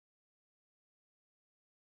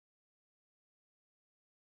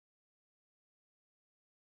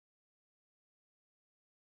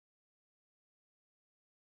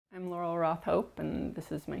I'm Laurel Roth Hope, and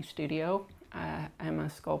this is my studio. I'm a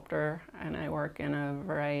sculptor, and I work in a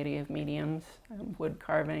variety of mediums: wood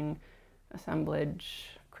carving, assemblage,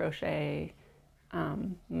 crochet.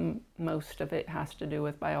 Most of it has to do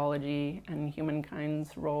with biology and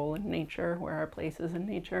humankind's role in nature, where our place is in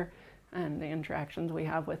nature, and the interactions we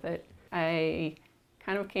have with it. I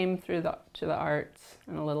kind of came through to the arts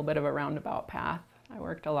in a little bit of a roundabout path. I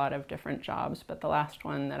worked a lot of different jobs, but the last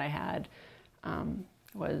one that I had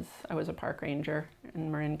I was a park ranger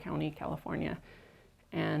in Marin County, California.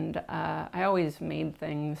 And I always made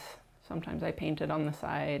things. Sometimes I painted on the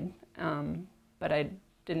side, but I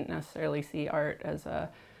didn't necessarily see art as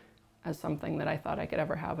something that I thought I could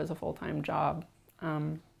ever have as a full-time job.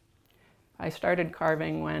 I started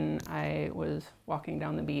carving when I was walking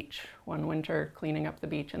down the beach one winter, cleaning up the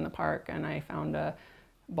beach in the park, and I found a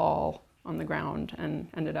ball on the ground and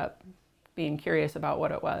ended up being curious about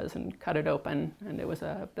what it was and cut it open, and it was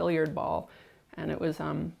a billiard ball, and it was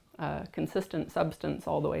a consistent substance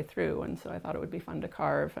all the way through, and so I thought it would be fun to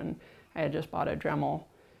carve, and I had just bought a Dremel,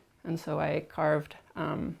 and so I carved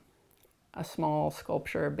a small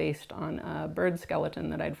sculpture based on a bird skeleton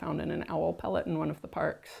that I'd found in an owl pellet in one of the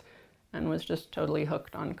parks, and was just totally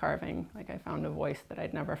hooked on carving. Like, I found a voice that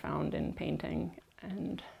I'd never found in painting,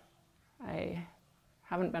 and I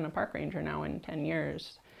haven't been a park ranger now in 10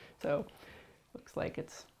 years. So looks like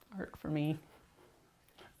it's art for me.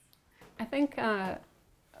 I think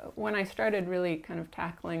when I started really kind of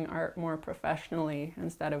tackling art more professionally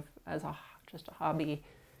instead of as just a hobby,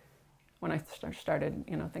 when I started,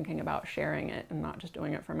 thinking about sharing it and not just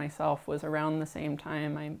doing it for myself, was around the same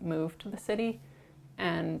time I moved to the city.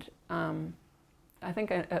 And I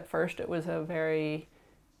think at first it was a very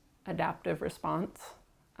adaptive response.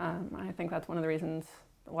 I think that's one of the reasons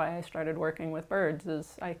why I started working with birds,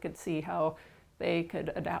 is I could see how they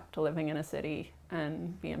could adapt to living in a city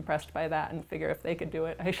and be impressed by that and figure if they could do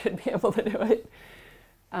it, I should be able to do it.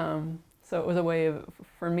 So it was a way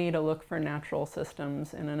for me to look for natural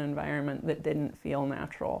systems in an environment that didn't feel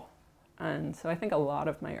natural. And so I think a lot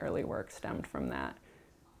of my early work stemmed from that,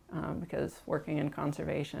 because working in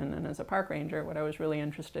conservation and as a park ranger, what I was really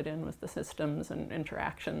interested in was the systems and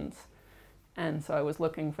interactions. And so I was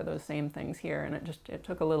looking for those same things here, and it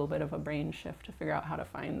took a little bit of a brain shift to figure out how to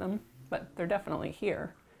find them, but they're definitely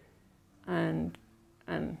here. And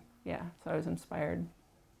yeah, so I was inspired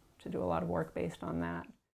to do a lot of work based on that.